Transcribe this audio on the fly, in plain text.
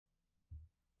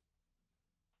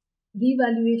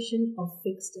Revaluation of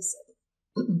fixed asset.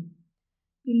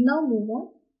 We'll now move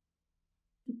on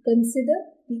to consider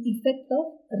the effect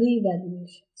of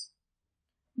revaluations.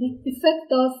 The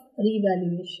effect of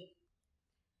revaluation.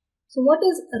 So what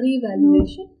is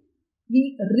revaluation?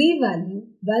 We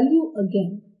value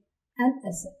again an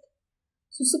asset.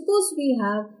 So suppose we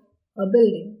have a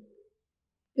building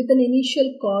with an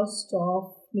initial cost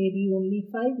of maybe only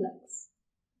 5 lakhs.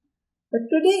 But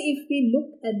today if we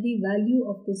look at the value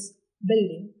of this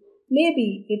building,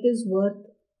 maybe it is worth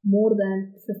more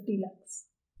than 50 lakhs.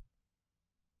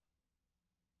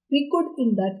 We could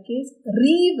in that case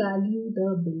revalue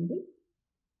the building,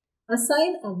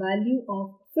 assign a value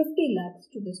of 50 lakhs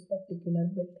to this particular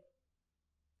building.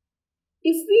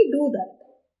 If we do that,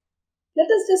 let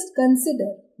us just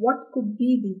consider what could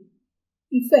be the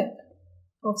effect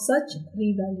of such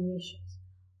revaluations.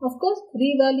 Of course,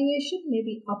 revaluation may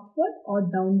be upward or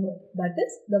downward. That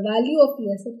is, the value of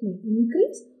the asset may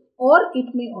increase or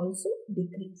it may also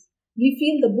decrease. We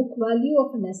feel the book value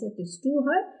of an asset is too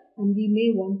high and we may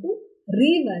want to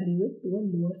revalue it to a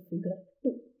lower figure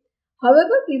too.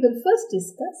 However, we will first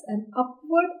discuss an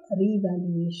upward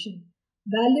revaluation,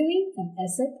 valuing an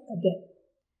asset again.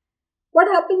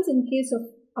 What happens in case of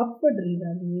upward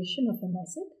revaluation of an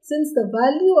asset? Since the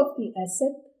value of the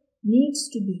asset needs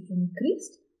to be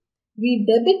increased, we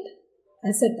debit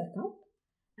asset account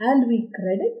and we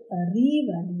credit a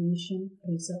revaluation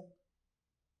reserve.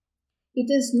 It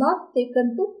is not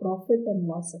taken to profit and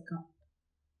loss account.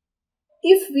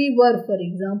 If we were, for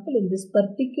example, in this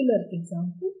particular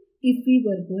example, if we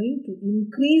were going to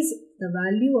increase the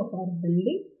value of our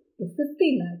building to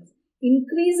 50 lakhs,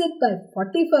 increase it by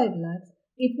 45 lakhs,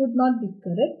 it would not be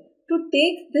correct to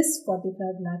take this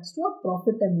 45 lakhs to a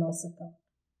profit and loss account.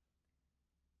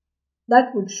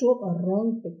 That would show a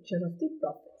wrong picture of the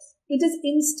profits. It is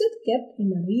instead kept in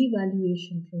a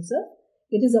revaluation reserve.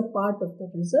 It is a part of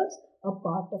the reserves, a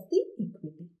part of the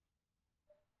equity.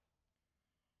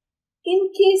 In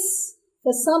case,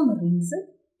 for some reason,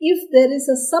 if there is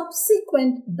a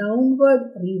subsequent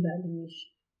downward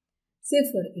revaluation, say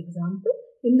for example,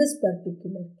 in this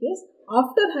particular case,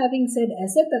 after having said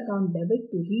asset account debit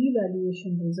to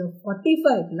revaluation reserve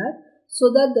 45 lakh,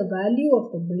 so that the value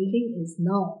of the building is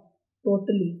now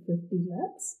totally 50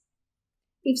 lakhs.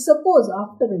 If suppose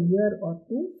after a year or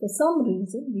two, for some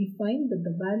reason, we find that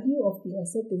the value of the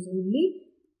asset is only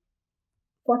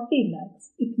 40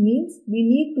 lakhs, it means we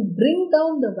need to bring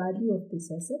down the value of this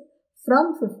asset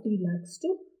from 50 lakhs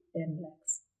to 10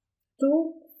 lakhs.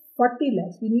 To 40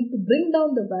 lakhs, we need to bring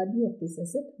down the value of this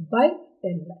asset by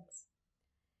 10 lakhs.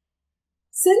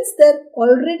 Since there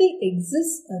already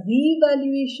exists a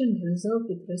revaluation reserve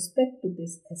with respect to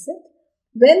this asset,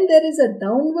 when there is a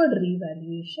downward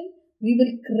revaluation, we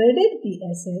will credit the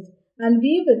asset and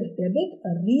we will debit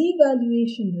a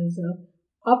revaluation reserve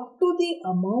up to the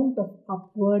amount of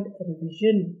upward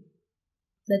revision.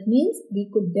 That means we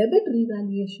could debit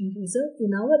revaluation reserve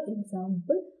in our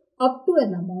example up to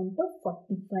an amount of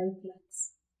 45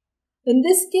 lakhs. In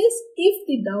this case, if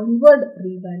the downward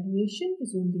revaluation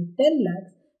is only 10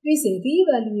 lakhs, we say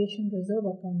revaluation reserve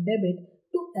account debit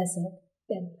to asset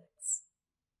 10 lakhs.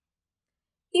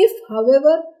 If,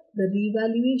 however, the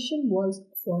revaluation was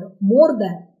for more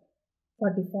than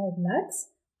 45 lakhs,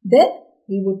 then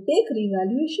we would take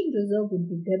revaluation reserve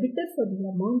would be debited for the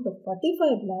amount of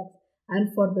 45 lakhs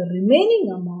and for the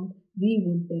remaining amount we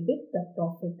would debit the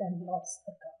profit and loss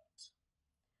account.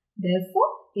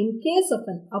 Therefore, in case of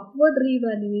an upward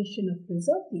revaluation of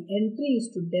reserve, the entry is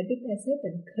to debit asset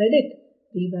and credit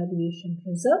revaluation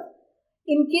reserve.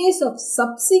 In case of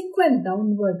subsequent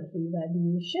downward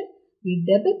revaluation, we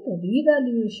debit the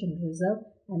revaluation reserve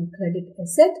and credit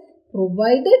asset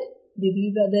provided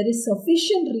there is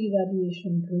sufficient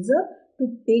revaluation reserve to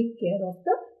take care of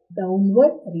the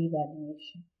downward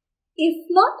revaluation. If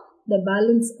not, the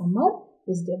balance amount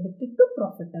is debited to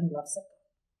profit and loss account.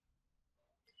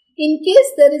 In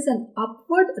case there is an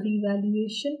upward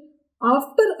revaluation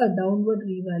after a downward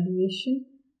revaluation,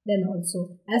 then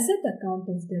also asset account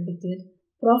is debited,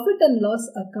 profit and loss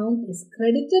account is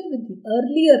credited with the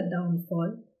earlier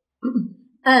downfall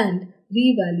and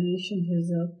revaluation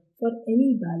reserve for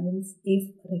any balance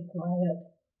if required.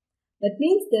 That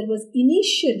means there was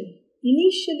initially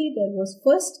there was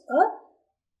first a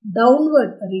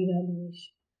downward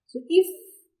revaluation. So if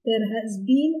there has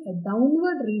been a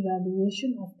downward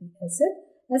revaluation of the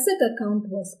asset account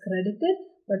was credited,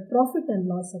 but profit and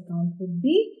loss account would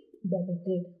be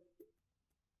debited.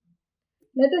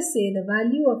 Let us say the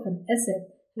value of an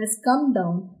asset has come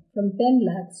down from 10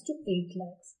 lakhs to 8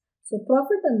 lakhs. So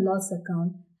profit and loss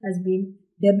account has been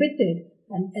debited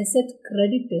and asset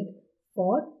credited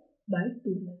for by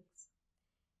 2 lakhs.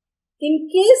 In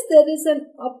case there is an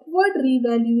upward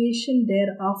revaluation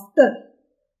thereafter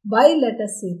by, let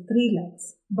us say, 3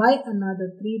 lakhs, by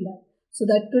another 3 lakhs, so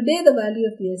that today the value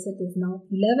of the asset is now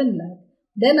 11 lakh,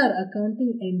 then our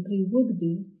accounting entry would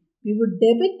be, we would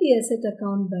debit the asset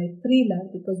account by 3 lakh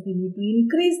because we need to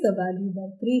increase the value by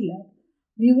 3 lakh.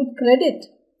 We would credit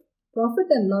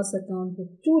profit and loss account with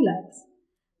 2 lakhs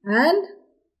and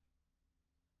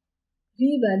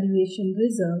revaluation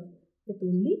reserve with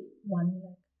only 1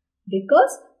 lakh,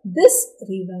 because this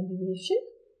revaluation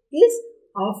is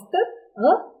after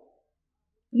a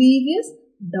previous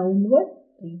downward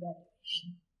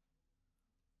revaluation.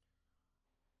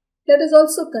 Let us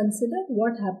also consider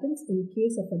what happens in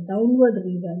case of a downward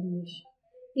revaluation.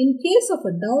 In case of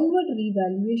a downward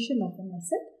revaluation of an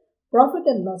asset, profit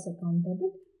and loss account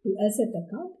debit to asset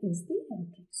account is the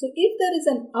entry. So, if there is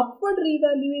an upward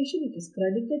revaluation, it is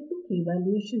credited to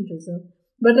revaluation reserve,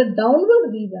 but a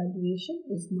downward revaluation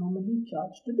is normally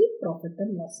charged to the profit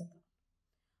and loss account.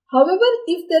 However,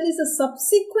 if there is a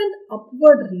subsequent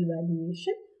upward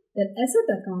revaluation, then asset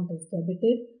account is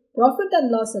debited, profit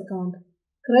and loss account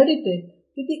credited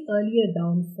with the earlier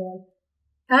downfall,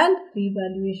 and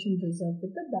revaluation reserve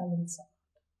with the balance amount.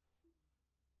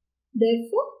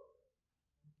 Therefore,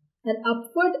 an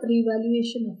upward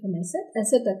revaluation of an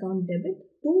asset account debit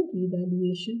to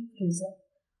revaluation reserve.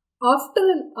 After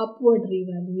an upward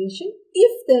revaluation,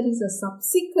 if there is a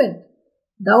subsequent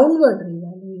downward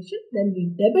revaluation, then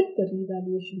we debit the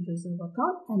revaluation reserve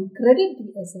account and credit the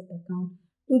asset account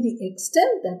to the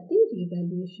extent that the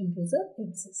revaluation reserve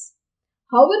exists.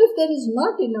 However, if there is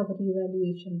not enough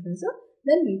revaluation reserve,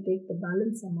 then we take the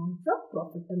balance amount from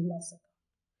profit and loss account.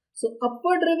 So,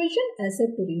 upward revision,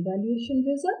 asset to revaluation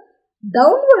reserve.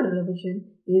 Downward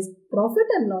revision is profit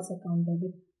and loss account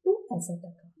debit to asset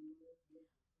account.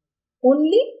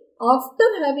 Only after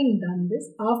having done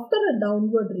this, after a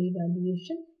downward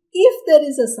revaluation, if there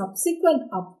is a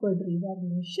subsequent upward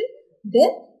revaluation,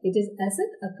 then it is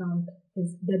asset account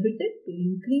is debited to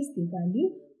increase the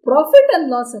value. Profit and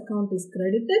loss account is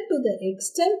credited to the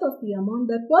extent of the amount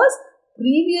that was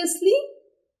previously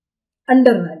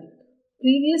undervalued.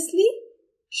 Previously,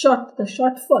 the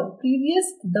shortfall,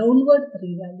 previous downward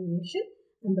revaluation,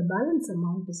 and the balance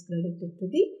amount is credited to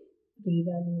the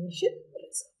revaluation